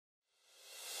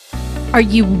Are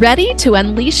you ready to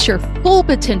unleash your full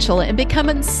potential and become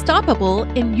unstoppable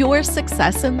in your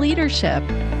success and leadership?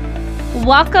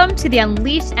 Welcome to the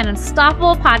Unleashed and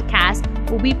Unstoppable podcast,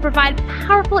 where we provide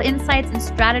powerful insights and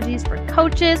strategies for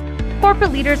coaches,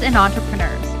 corporate leaders, and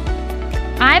entrepreneurs.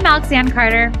 I'm Alexanne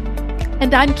Carter.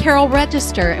 And I'm Carol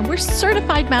Register, and we're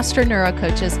certified master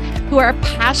neurocoaches who are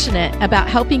passionate about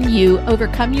helping you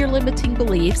overcome your limiting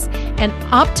beliefs and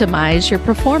optimize your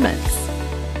performance.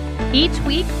 Each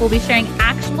week, we'll be sharing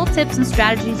actionable tips and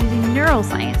strategies using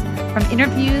neuroscience, from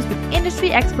interviews with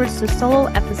industry experts to solo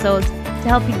episodes, to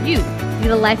help you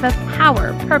lead a life of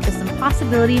power, purpose, and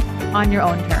possibility on your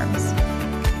own terms.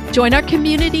 Join our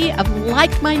community of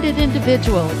like-minded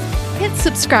individuals. Hit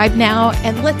subscribe now,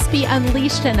 and let's be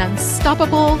unleashed and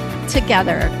unstoppable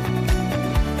together.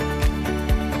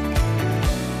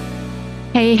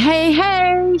 Hey, hey,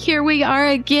 hey, here we are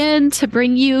again to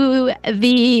bring you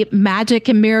the magic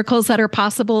and miracles that are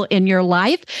possible in your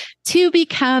life to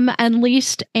become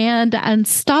unleashed and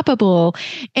unstoppable.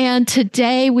 And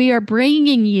today we are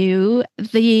bringing you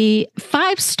the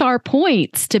 5-star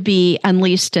points to be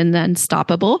unleashed and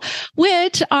unstoppable,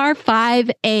 which are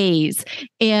 5 A's.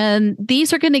 And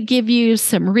these are going to give you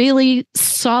some really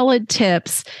solid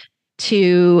tips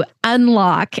to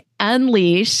unlock,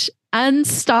 unleash,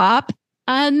 unstop,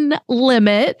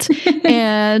 unlimit,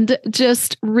 and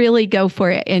just really go for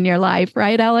it in your life.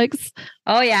 Right, Alex?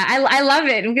 Oh, yeah. I love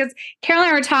it, because Carol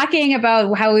and I were talking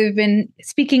about how we've been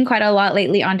speaking quite a lot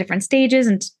lately on different stages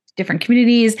and different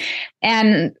communities.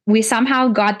 And we somehow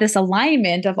got this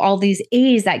alignment of all these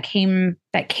A's that came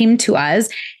to us,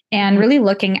 and really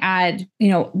looking at,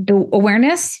 the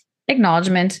awareness,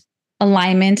 acknowledgement,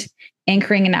 alignment,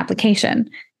 anchoring, and application.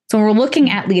 So we're looking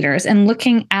at leaders and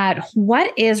looking at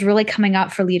what is really coming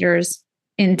up for leaders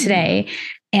in today,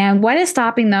 and what is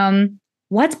stopping them,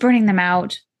 what's burning them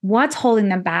out, what's holding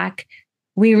them back.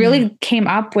 We really came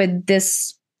up with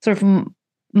this sort of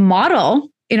model,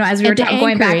 as we were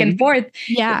going back and forth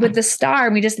with the star.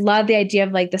 And we just love the idea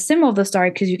of like the symbol of the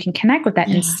star, because you can connect with that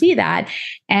and see that,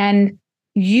 and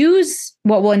use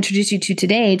what we'll introduce you to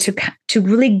today to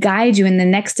really guide you in the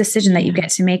next decision that you get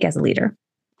to make as a leader.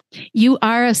 You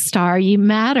are a star, you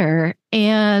matter.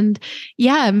 And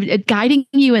guiding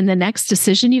you in the next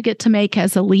decision you get to make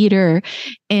as a leader,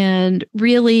 and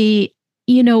really,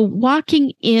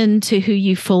 walking into who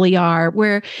you fully are,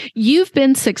 where you've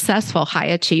been successful, high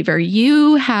achiever.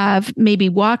 You have maybe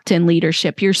walked in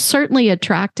leadership. You're certainly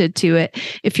attracted to it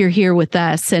if you're here with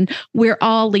us. And we're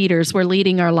all leaders. We're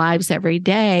leading our lives every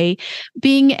day.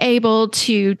 Being able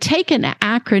to take an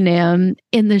acronym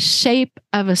in the shape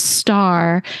of a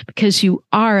star, because you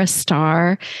are a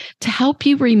star, to help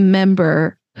you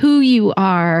remember who you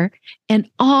are and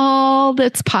all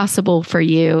that's possible for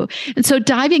you. And so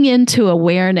diving into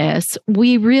awareness,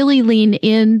 we really lean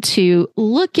into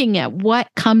looking at what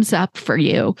comes up for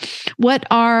you. What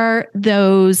are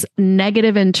those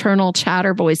negative internal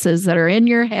chatter voices that are in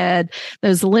your head,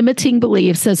 those limiting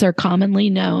beliefs as are commonly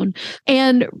known,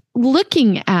 and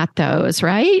looking at those,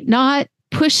 right? Not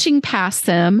pushing past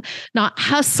them, not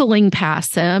hustling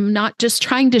past them, not just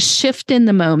trying to shift in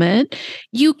the moment.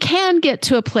 You can get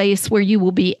to a place where you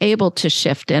will be able to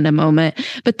shift in a moment,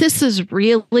 but this is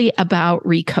really about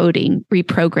recoding,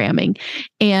 reprogramming.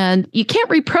 And you can't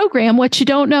reprogram what you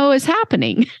don't know is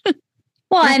happening.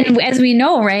 Well, and as we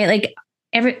know, right, like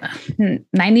every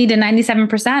 90 to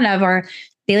 97% of our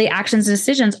daily actions and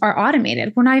decisions are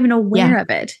automated. We're not even aware of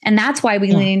it. And that's why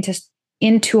we lean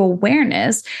into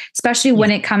awareness, especially when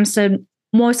it comes to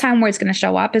most time where it's going to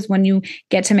show up is when you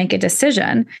get to make a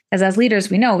decision. As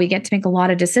leaders, we know we get to make a lot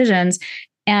of decisions.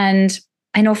 And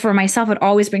I know for myself, it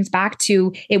always brings back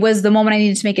to, it was the moment I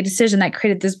needed to make a decision that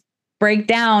created this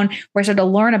breakdown where I started to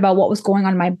learn about what was going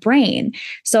on in my brain.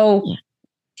 So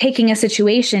taking a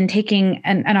situation, taking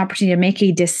an opportunity to make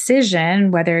a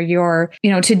decision, whether you're,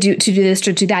 to do this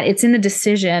or do that, it's in the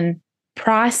decision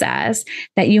process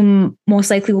that you most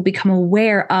likely will become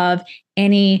aware of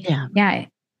any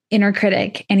inner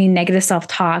critic, any negative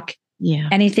self-talk,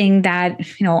 anything that,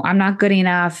 I'm not good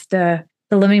enough, the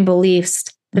limiting beliefs,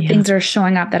 the things that are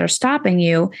showing up that are stopping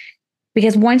you.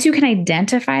 Because once you can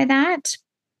identify that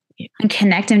and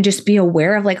connect and just be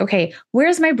aware of like, okay,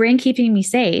 where's my brain keeping me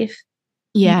safe?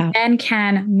 You then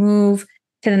can move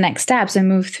to the next steps and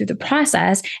move through the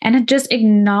process and just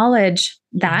acknowledge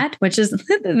that, which is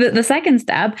the second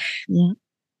step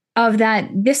of that.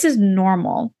 This is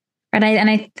normal.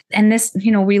 And this,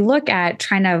 we look at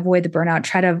trying to avoid the burnout,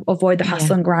 try to avoid the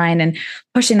hustle and grind and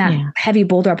pushing that heavy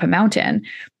boulder up a mountain.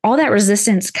 All that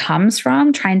resistance comes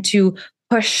from trying to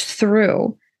push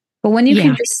through. But when you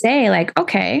can just say like,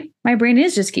 okay, my brain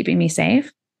is just keeping me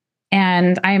safe.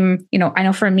 And I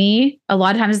know for me, a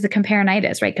lot of times the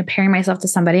comparinitis, right? Comparing myself to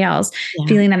somebody else,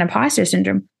 feeling that imposter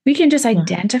syndrome. We can just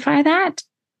identify that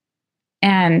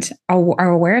and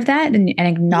are aware of that and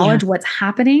acknowledge what's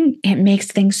happening. It makes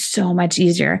things so much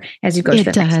easier as you go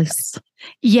through the next steps.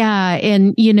 Yeah.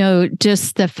 And,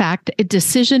 just the fact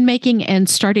decision-making and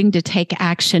starting to take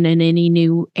action in any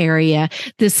new area.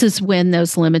 This is when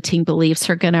those limiting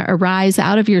beliefs are going to arise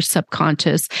out of your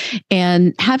subconscious,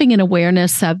 and having an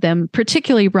awareness of them,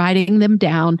 particularly writing them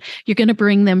down, you're going to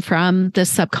bring them from the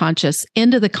subconscious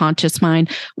into the conscious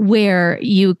mind, where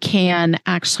you can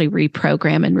actually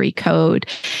reprogram and recode.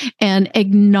 And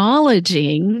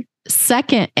acknowledging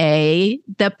second A,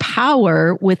 the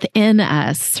power within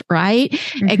us, right?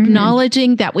 Mm-hmm.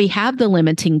 Acknowledging that we have the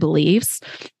limiting beliefs.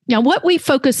 Now, what we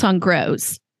focus on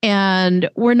grows. And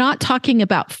we're not talking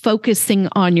about focusing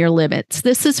on your limits.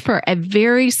 This is for a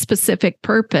very specific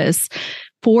purpose,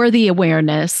 for the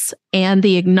awareness and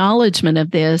the acknowledgement of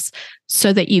this,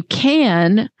 so that you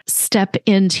can step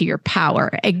into your power.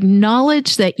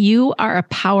 Acknowledge that you are a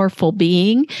powerful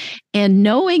being, and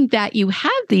knowing that you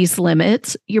have these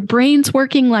limits, your brain's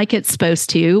working like it's supposed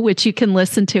to, which you can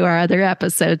listen to our other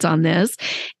episodes on this,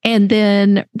 and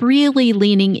then really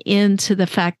leaning into the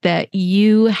fact that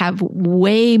you have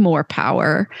way more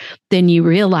power than you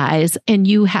realize, and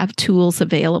you have tools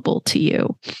available to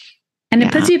you. And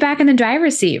it puts you back in the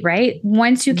driver's seat, right?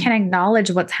 Once you can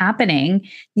acknowledge what's happening,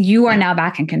 you are now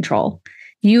back in control.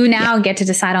 You now get to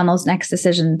decide on those next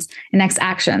decisions and next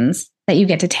actions that you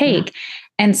get to take.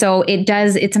 And so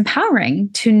it's empowering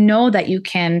to know that you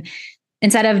can,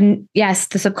 instead of,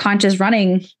 the subconscious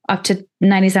running up to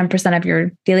 97% of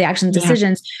your daily actions,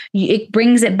 decisions, it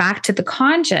brings it back to the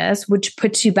conscious, which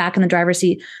puts you back in the driver's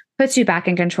seat, puts you back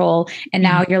in control. And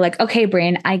now you're like, okay,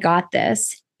 brain, I got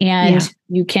this. And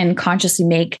you can consciously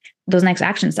make those next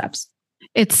action steps.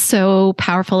 It's so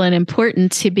powerful and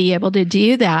important to be able to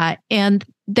do that. And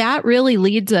that really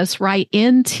leads us right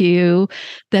into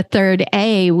the third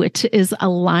A, which is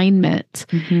alignment.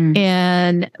 Mm-hmm.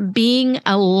 And being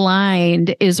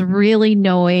aligned is really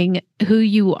knowing who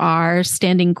you are,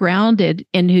 standing grounded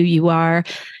in who you are.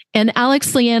 And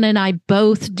Alex, Leanne, and I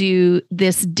both do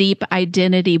this deep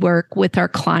identity work with our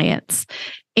clients.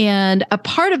 And a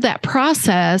part of that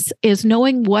process is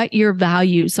knowing what your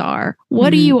values are.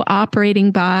 What are you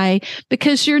operating by?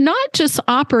 Because you're not just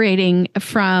operating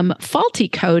from faulty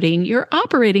coding, you're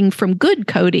operating from good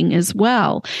coding as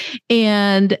well.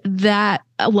 And that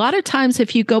a lot of times,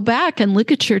 if you go back and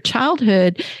look at your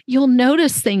childhood, you'll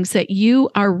notice things that you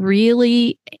are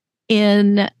really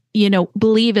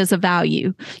believe as a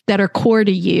value, that are core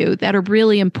to you, that are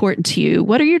really important to you.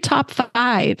 What are your top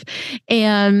 5?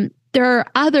 And there are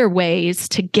other ways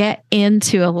to get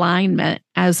into alignment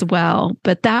as well,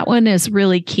 but that one is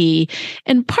really key.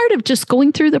 And part of just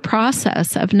going through the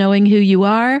process of knowing who you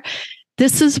are,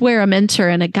 this is where a mentor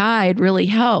and a guide really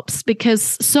helps,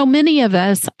 because so many of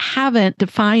us haven't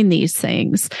defined these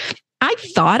things. I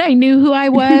thought I knew who I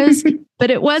was, but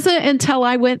it wasn't until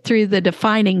I went through the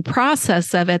defining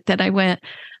process of it that I went,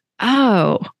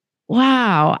 oh,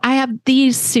 wow, I have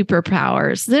these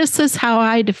superpowers. This is how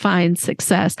I define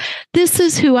success. This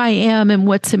is who I am and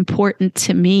what's important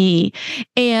to me.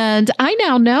 And I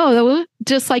now know,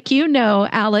 just like you know,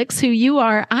 Alex, who you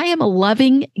are, I am a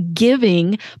loving,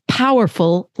 giving,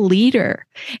 powerful leader.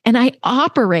 And I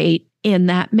operate in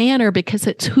that manner because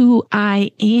it's who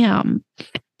I am.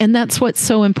 And that's what's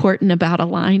so important about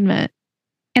alignment.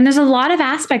 And there's a lot of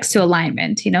aspects to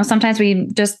alignment. Sometimes we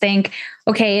just think,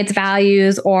 okay, it's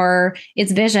values or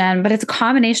it's vision, but it's a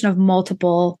combination of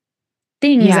multiple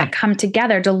things that come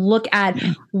together to look at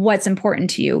what's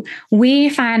important to you. We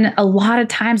find a lot of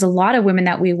times, a lot of women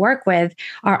that we work with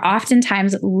are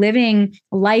oftentimes living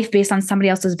life based on somebody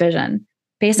else's vision,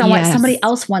 based on what somebody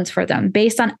else wants for them,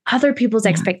 based on other people's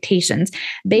expectations,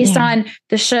 based on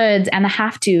the shoulds and the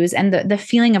have tos and the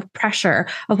feeling of pressure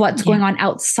of what's going on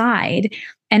outside,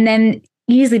 and then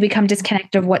easily become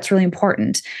disconnected of what's really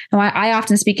important. And I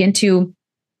often speak into,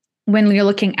 when you're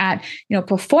looking at,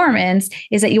 performance,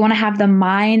 is that you want to have the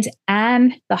mind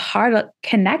and the heart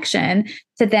connection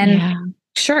to then,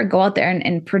 go out there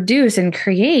and produce and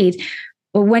create.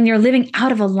 But when you're living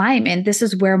out of alignment, this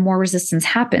is where more resistance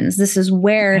happens. This is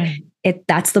where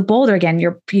that's the boulder again.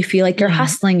 You feel like you're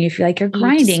hustling, you feel like you're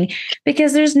grinding,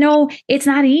 because it's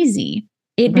not easy.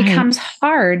 It becomes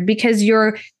hard because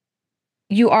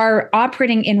you are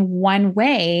operating in one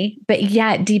way, but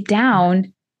yet deep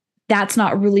down, that's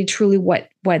not really truly what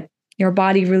your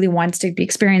body really wants to be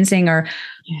experiencing.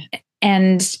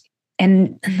 And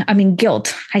I mean,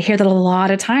 guilt. I hear that a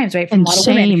lot of times, right? From a lot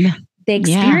of women. They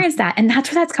experience that. And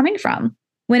that's where that's coming from.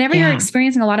 Whenever you're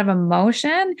experiencing a lot of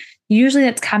emotion, usually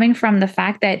that's coming from the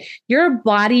fact that your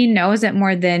body knows it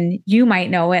more than you might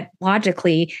know it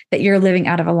logically, that you're living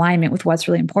out of alignment with what's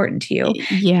really important to you.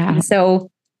 Yeah. And so,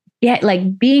 yeah,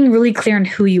 like being really clear on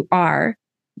who you are,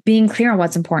 being clear on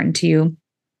what's important to you.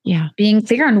 Yeah. Being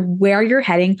clear on where you're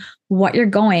heading, what you're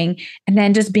going, and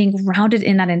then just being grounded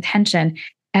in that intention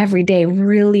every day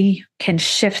really can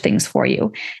shift things for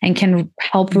you and can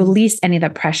help release any of the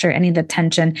pressure, any of the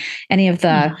tension, any of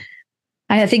the,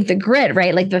 I think the grit,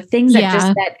 right? Like the things that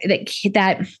just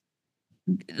that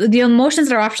the emotions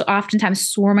that are oftentimes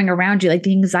swarming around you, like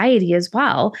the anxiety as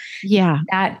well. Yeah.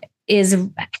 That is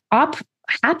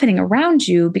happening around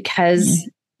you because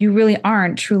you really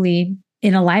aren't truly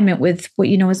in alignment with what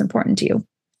you know is important to you.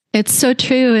 It's so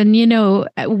true. And,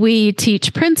 we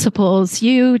teach principles.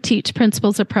 You teach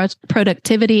principles of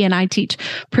productivity, and I teach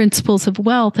principles of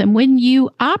wealth. And when you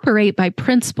operate by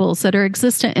principles that are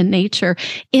existent in nature,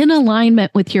 in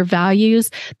alignment with your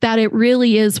values, that it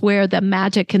really is where the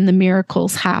magic and the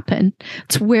miracles happen.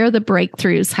 It's where the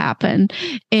breakthroughs happen.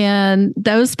 And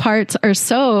those parts are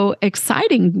so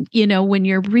exciting, when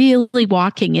you're really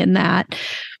walking in that,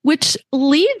 which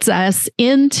leads us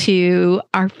into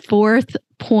our fourth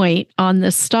point on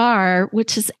the star,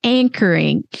 which is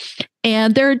anchoring.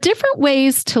 And there are different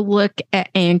ways to look at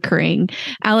anchoring.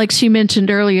 Alex, you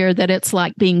mentioned earlier that it's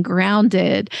like being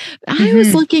grounded. I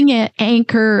was looking at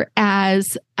anchor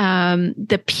as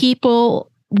the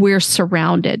people we're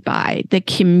surrounded by, the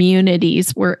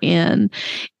communities we're in.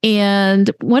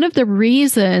 And one of the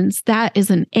reasons that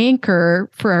is an anchor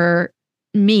for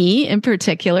me in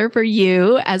particular, for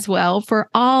you as well, for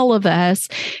all of us,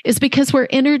 is because we're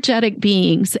energetic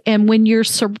beings. And when you're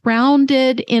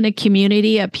surrounded in a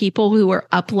community of people who are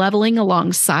up-leveling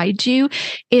alongside you,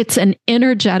 it's an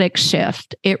energetic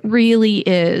shift. It really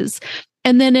is.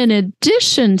 And then in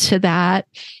addition to that,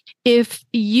 if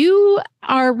you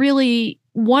are really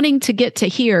wanting to get to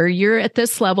here, you're at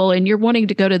this level and you're wanting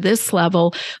to go to this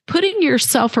level, putting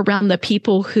yourself around the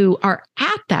people who are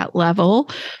at that level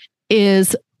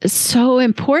is so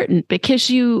important, because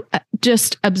you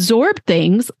just absorb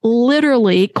things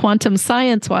literally, quantum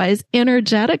science wise,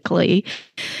 energetically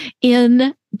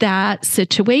in that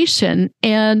situation.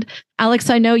 And Alex,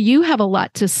 I know you have a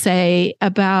lot to say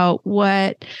about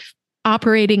what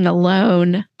operating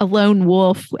alone, a lone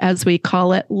wolf, as we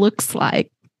call it, looks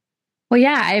like. Well,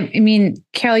 yeah. I mean,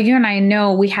 Carol, you and I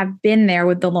know we have been there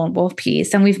with the lone wolf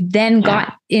piece, and we've then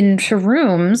got into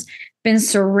rooms, been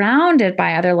surrounded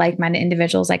by other like-minded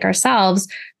individuals like ourselves.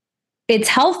 It's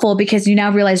helpful because you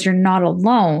now realize you're not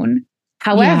alone.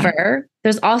 However,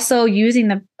 there's also using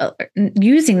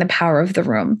the power of the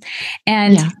room.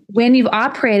 And when you've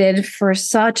operated for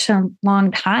such a long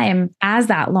time as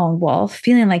that lone wolf,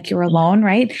 feeling like you're alone,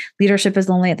 right? Leadership is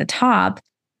lonely at the top.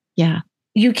 Yeah.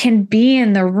 You can be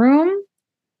in the room,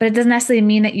 but it doesn't necessarily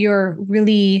mean that you're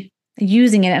really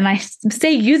using it. And I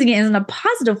say using it in a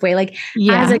positive way, like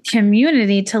as a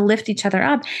community to lift each other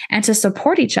up and to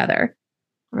support each other.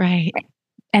 Right.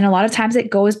 And a lot of times it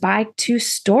goes back to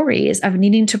stories of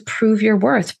needing to prove your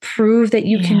worth, prove that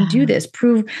you can do this,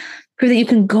 prove that you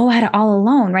can go at it all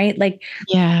alone, right? Like,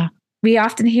 we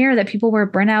often hear that people wear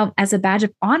burnout as a badge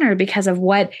of honor because of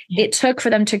what it took for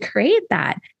them to create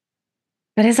that.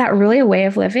 But is that really a way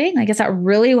of living? Like, is that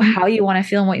really how you want to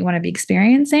feel and what you want to be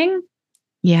experiencing?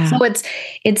 Yeah. So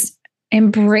it's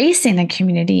embracing the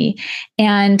community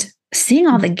and seeing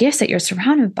all the gifts that you're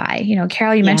surrounded by.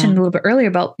 Carol, you mentioned a little bit earlier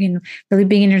about, really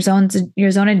being in your zone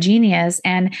of genius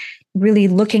and really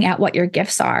looking at what your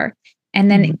gifts are,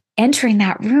 and then entering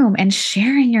that room and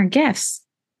sharing your gifts,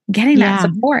 getting that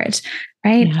support,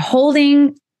 right?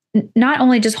 Holding, not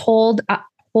only just hold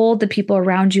the people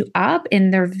around you up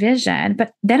in their vision,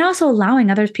 but then also allowing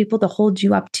other people to hold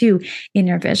you up too in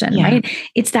your vision, right?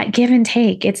 It's that give and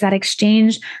take. It's that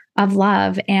exchange of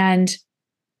love and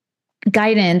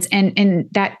guidance. And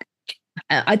that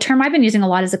a term I've been using a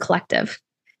lot is a collective.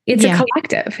 It's a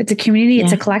collective. It's a community.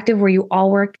 It's a collective where you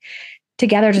all work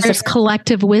together. There's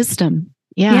collective wisdom.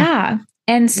 Yeah.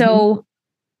 And so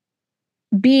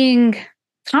being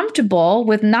comfortable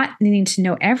with not needing to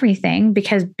know everything,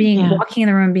 because walking in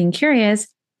the room, being curious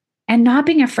and not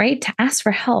being afraid to ask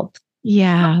for help.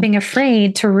 Not being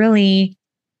afraid to really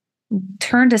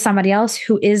turn to somebody else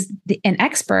who is an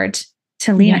expert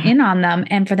to lean in on them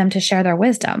and for them to share their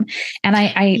wisdom. And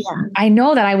I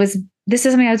know that this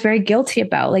is something I was very guilty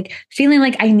about, like feeling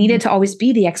like I needed to always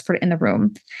be the expert in the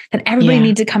room, that everybody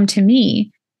needs to come to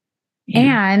me.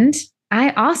 And I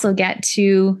also get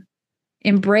to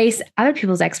embrace other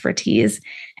people's expertise.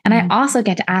 And I also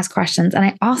get to ask questions, and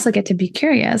I also get to be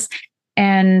curious.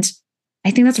 And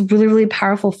I think that's really, really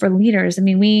powerful for leaders. I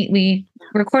mean, we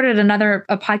recorded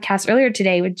a podcast earlier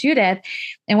today with Judith,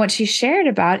 and what she shared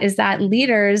about is that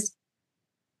leaders,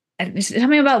 tell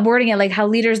me about wording it, like how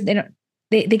leaders,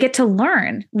 they get to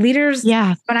learn. Leaders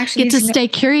don't actually get to stay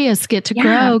curious, get to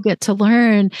grow, get to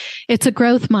learn. It's a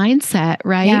growth mindset,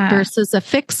 right? Versus a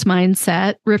fixed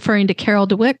mindset, referring to Carol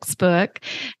DeWick's book,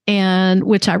 and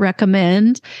which I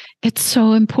recommend. It's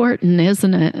so important,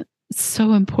 isn't it?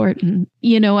 So important.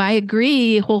 I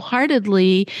agree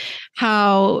wholeheartedly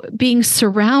how being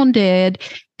surrounded,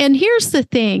 and here's the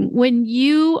thing, when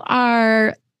you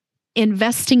are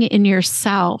investing in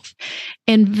yourself,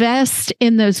 invest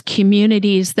in those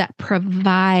communities that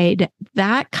provide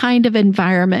that kind of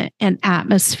environment and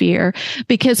atmosphere.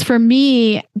 Because for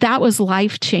me, that was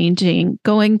life-changing,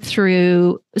 going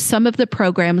through some of the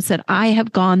programs that I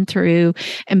have gone through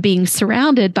and being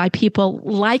surrounded by people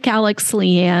like Alex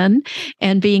Leanne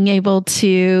and being able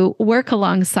to work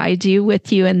alongside you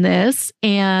with you in this,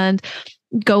 and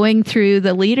going through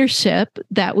the leadership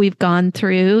that we've gone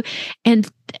through, and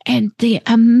the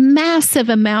massive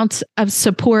amounts of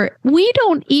support. We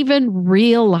don't even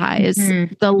realize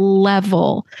the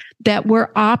level that we're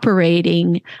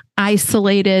operating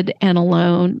isolated and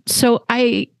alone. So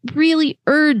I really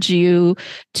urge you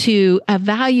to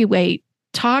evaluate,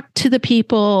 talk to the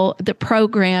people, the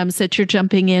programs that you're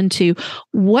jumping into.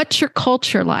 What's your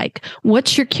culture like?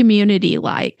 What's your community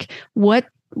like? What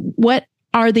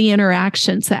are the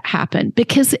interactions that happen?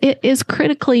 Because it is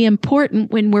critically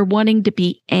important when we're wanting to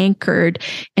be anchored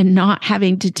and not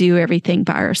having to do everything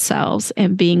by ourselves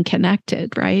and being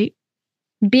connected, right?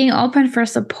 Being open for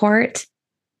support,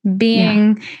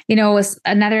 was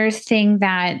another thing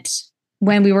that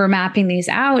when we were mapping these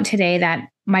out today, that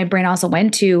my brain also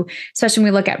went to, especially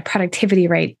when we look at productivity,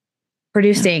 right?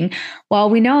 Producing. Well,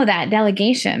 we know that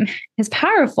delegation is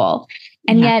powerful.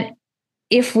 And yet,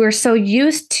 if we're so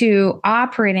used to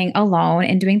operating alone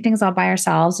and doing things all by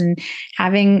ourselves and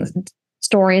having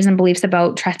stories and beliefs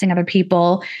about trusting other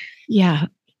people.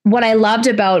 What I loved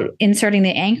about inserting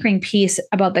the anchoring piece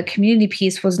about the community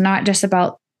piece was not just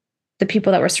about the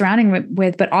people that we're surrounding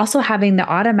with, but also having the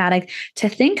automatic to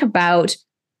think about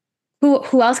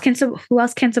who else can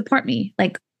support me,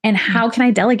 like, and how can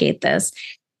I delegate this,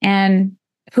 and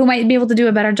who might be able to do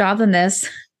a better job than this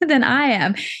than I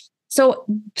am. So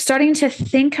starting to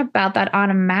think about that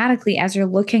automatically as you're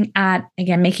looking at,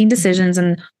 again, making decisions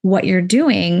and what you're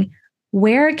doing,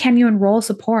 where can you enroll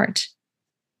support?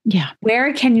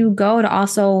 Where can you go to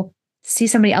also see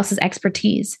somebody else's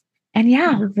expertise? And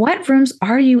what rooms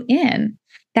are you in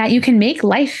that you can make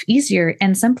life easier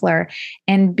and simpler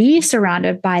and be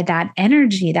surrounded by that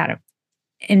energy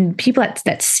and people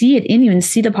that see it in you and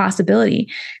see the possibility.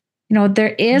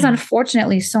 There is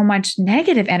unfortunately so much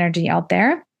negative energy out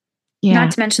there.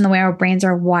 Not to mention the way our brains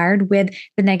are wired with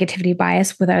the negativity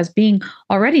bias, with us being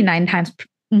already 9 times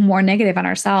more negative on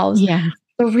ourselves.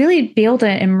 So really be able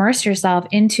to immerse yourself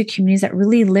into communities that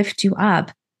really lift you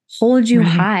up, hold you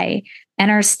high, and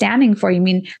are standing for you. I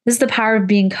mean, this is the power of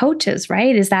being coaches,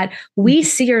 right? Is that we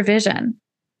see your vision.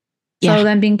 So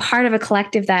then being part of a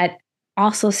collective that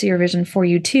also see your vision for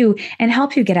you too, and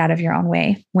help you get out of your own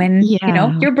way when,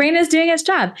 your brain is doing its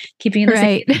job, keeping you in the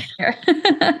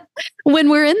same. When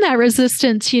we're in that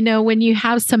resistance, when you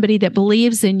have somebody that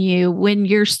believes in you, when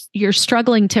you're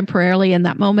struggling temporarily in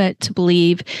that moment to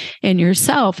believe in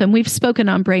yourself, and we've spoken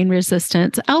on brain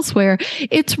resistance elsewhere,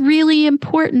 it's really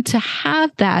important to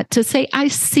have that, to say, I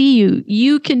see you,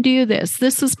 you can do this,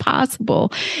 this is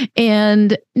possible.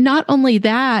 And not only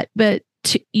that, but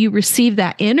you receive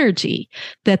that energy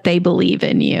that they believe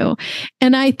in you.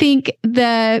 And I think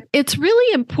that it's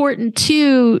really important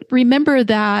to remember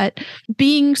that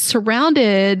being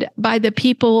surrounded by the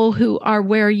people who are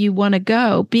where you want to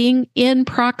go, being in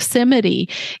proximity,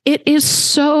 it is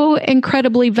so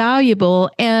incredibly valuable.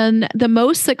 And the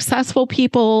most successful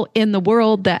people in the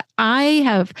world that I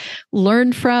have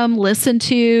learned from, listened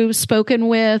to, spoken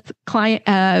with,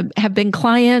 have been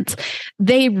clients,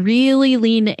 they really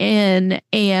lean in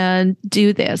and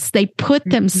do this. They put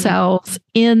themselves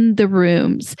in the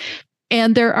rooms.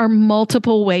 And there are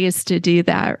multiple ways to do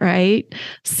that, right?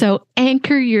 So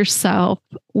anchor yourself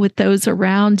with those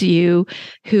around you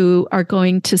who are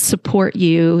going to support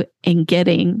you in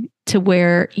getting to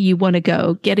where you want to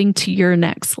go, getting to your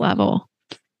next level.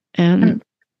 And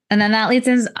then that leads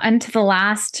us into the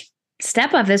last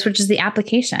step of this, which is the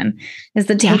application, is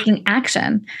the taking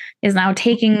action, is now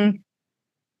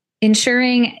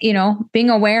ensuring, being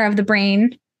aware of the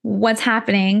brain, what's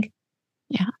happening,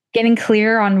 getting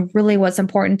clear on really what's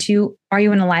important to you. Are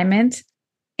you in alignment?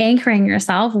 Anchoring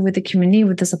yourself with the community,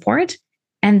 with the support,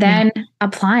 and then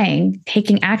applying,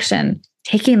 taking action,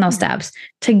 taking those steps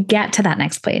to get to that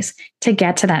next place, to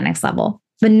get to that next level.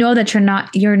 But know that you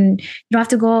don't have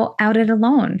to go out it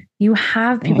alone. You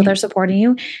have people that are supporting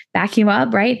you, back you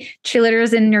up, right?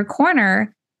 Cheerleaders in your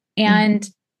corner. And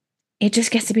it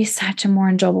just gets to be such a more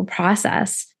enjoyable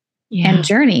process and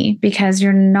journey, because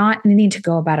you're not needing to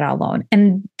go about it alone.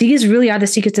 And these really are the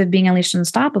secrets of being unleashed and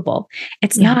unstoppable.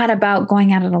 It's not about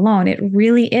going at it alone. It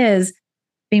really is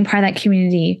being part of that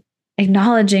community,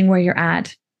 acknowledging where you're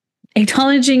at,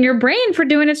 acknowledging your brain for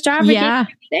doing its job, keeping you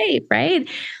safe, right?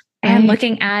 And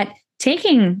looking at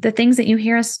taking the things that you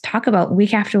hear us talk about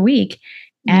week after week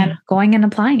and going and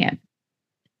applying it.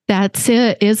 That's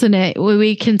it, isn't it?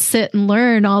 We can sit and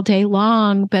learn all day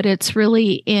long, but it's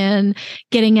really in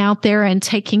getting out there and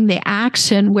taking the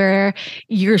action where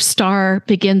your star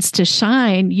begins to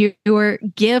shine. Your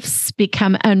gifts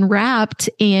become unwrapped,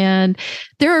 and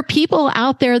there are people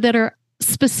out there that are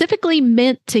specifically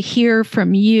meant to hear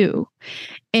from you.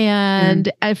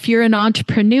 And if you're an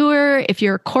entrepreneur, if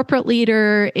you're a corporate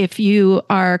leader, if you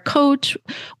are a coach,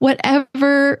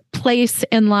 whatever place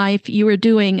in life you are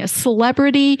doing, a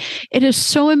celebrity, it is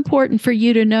so important for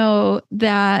you to know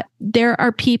that there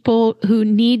are people who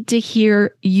need to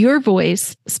hear your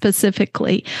voice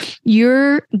specifically.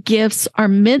 Your gifts are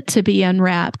meant to be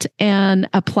unwrapped and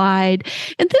applied.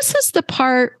 And this is the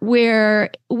part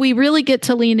where we really get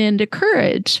to lean into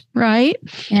courage, right?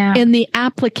 Yeah. In the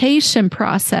application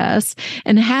process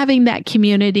and having that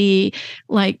community,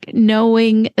 like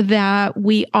knowing that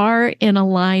we are in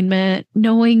alignment,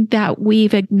 knowing that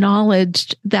we've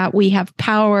acknowledged that we have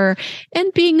power,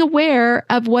 and being aware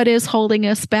of what is holding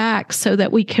us back so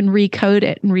that we can recode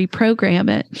it and reprogram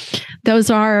it. Those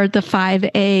are the 5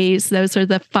 A's. Those are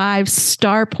the 5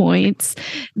 star points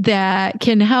that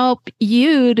can help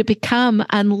you to become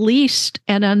unleashed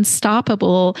and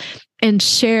unstoppable and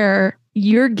share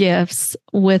your gifts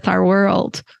with our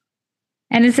world.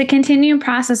 And it's a continuing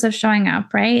process of showing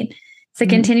up, right? It's a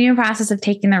continuing process of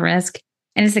taking the risk.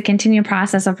 And it's a continuing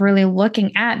process of really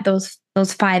looking at those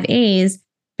 5 A's,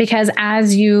 because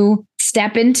as you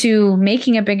step into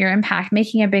making a bigger impact,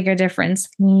 making a bigger difference,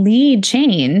 lead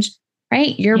change,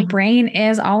 right? Your brain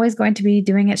is always going to be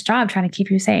doing its job, trying to keep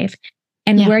you safe.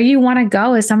 And where you want to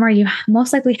go is somewhere you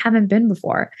most likely haven't been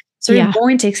before. So you're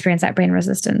going to experience that brain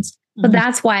resistance. But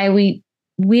that's why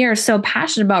we are so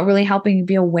passionate about really helping you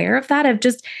be aware of that, of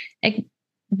just like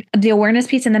the awareness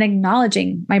piece, and then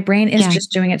acknowledging my brain is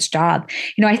just doing its job.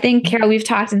 You know, I think, Carol, we've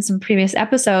talked in some previous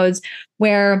episodes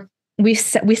where we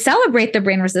celebrate the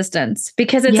brain resistance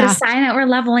because it's a sign that we're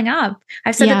leveling up.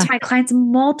 I've said that to my clients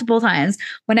multiple times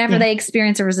whenever they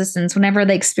experience a resistance, whenever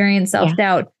they experience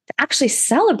self-doubt, to actually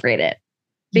celebrate it,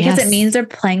 because it means they're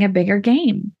playing a bigger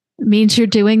game. It means you're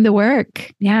doing the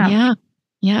work. Yeah.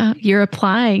 You're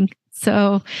applying.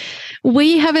 So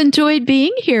we have enjoyed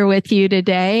being here with you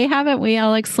today, haven't we,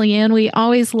 Alex Leanne? We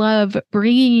always love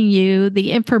bringing you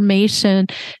the information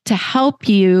to help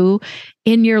you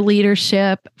in your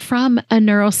leadership from a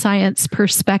neuroscience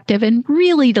perspective, and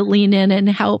really to lean in and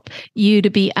help you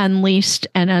to be unleashed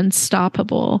and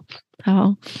unstoppable.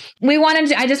 So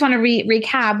I just want to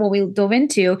recap what we dove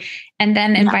into, and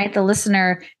then invite the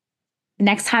listener,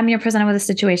 next time you're presented with a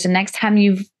situation, next time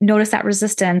you've noticed that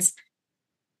resistance,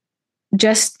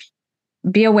 just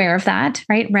be aware of that,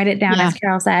 right? Write it down, as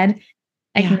Carol said.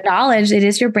 Acknowledge it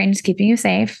is your brain is keeping you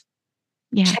safe.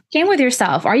 Check in with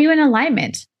yourself. Are you in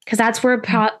alignment? Because that's where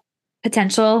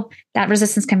potential that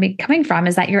resistance can be coming from,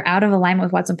 is that you're out of alignment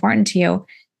with what's important to you.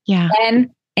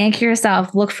 Then anchor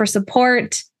yourself. Look for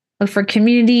support. Look for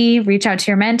community. Reach out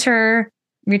to your mentor.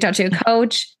 Reach out to your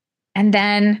coach. And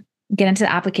then get into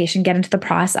the application. Get into the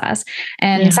process.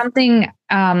 And something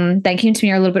that came to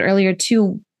me a little bit earlier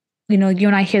too, you know, you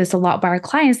and I hear this a lot by our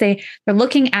clients. They're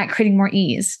looking at creating more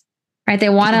ease, right? They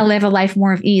want to live a life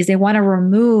more of ease. They want to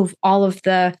remove all of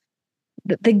the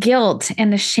guilt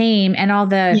and the shame and all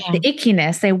the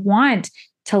ickiness. They want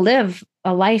to live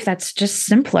a life that's just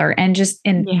simpler and just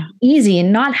easy,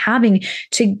 and not having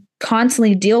to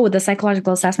constantly deal with the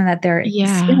psychological assessment that they're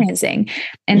experiencing.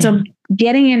 And so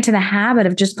getting into the habit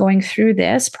of just going through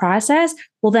this process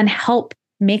will then help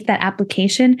make that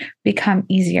application become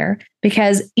easier,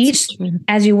 because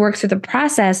as you work through the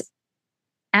process,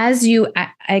 as you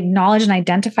acknowledge and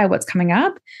identify what's coming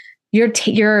up,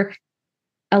 you're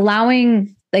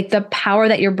allowing like the power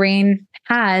that your brain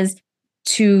has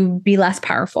to be less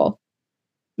powerful.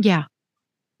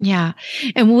 Yeah.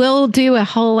 And we'll do a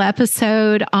whole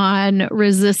episode on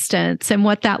resistance and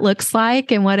what that looks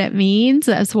like and what it means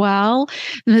as well.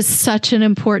 And it's such an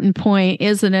important point,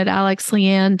 isn't it, Alex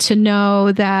Leanne, to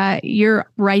know that you're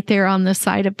right there on the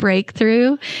side of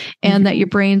breakthrough and that your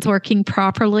brain's working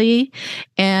properly.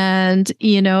 And,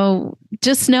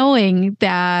 just knowing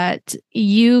that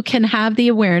you can have the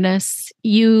awareness,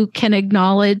 you can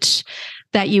acknowledge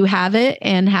that you have it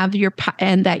and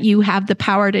and that you have the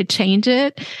power to change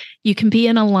it. You can be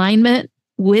in alignment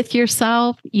with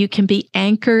yourself. You can be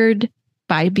anchored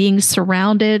by being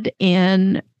surrounded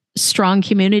in strong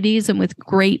communities and with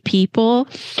great people,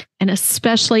 and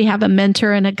especially have a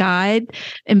mentor and a guide.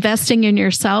 Investing in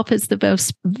yourself is the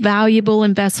most valuable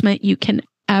investment you can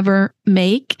ever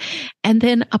make. And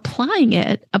then applying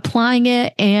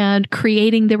it and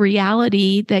creating the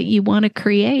reality that you want to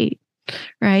create,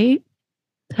 right?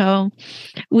 So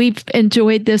we've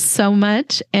enjoyed this so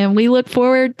much, and we look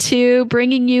forward to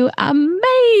bringing you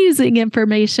amazing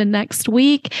information next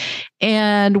week.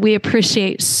 And we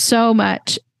appreciate so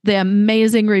much the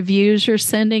amazing reviews you're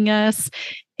sending us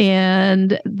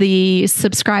and the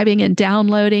subscribing and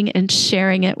downloading and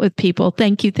sharing it with people.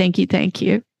 Thank you, thank you, thank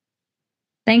you.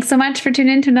 Thanks so much for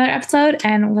tuning in to another episode,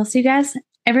 and we'll see you guys,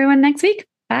 everyone, next week.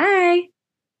 Bye.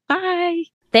 Bye.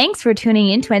 Thanks for tuning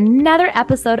in to another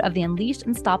episode of the Unleashed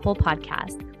Unstoppable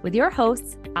podcast with your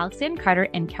hosts, Alexandra Carter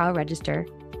and Carol Register.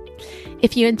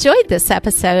 If you enjoyed this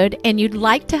episode and you'd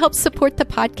like to help support the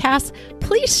podcast,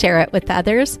 please share it with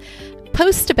others,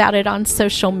 post about it on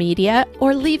social media,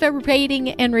 or leave a rating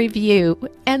and review,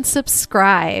 and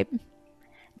subscribe.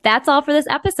 That's all for this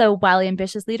episode, Wildly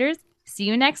Ambitious Leaders. See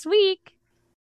you next week.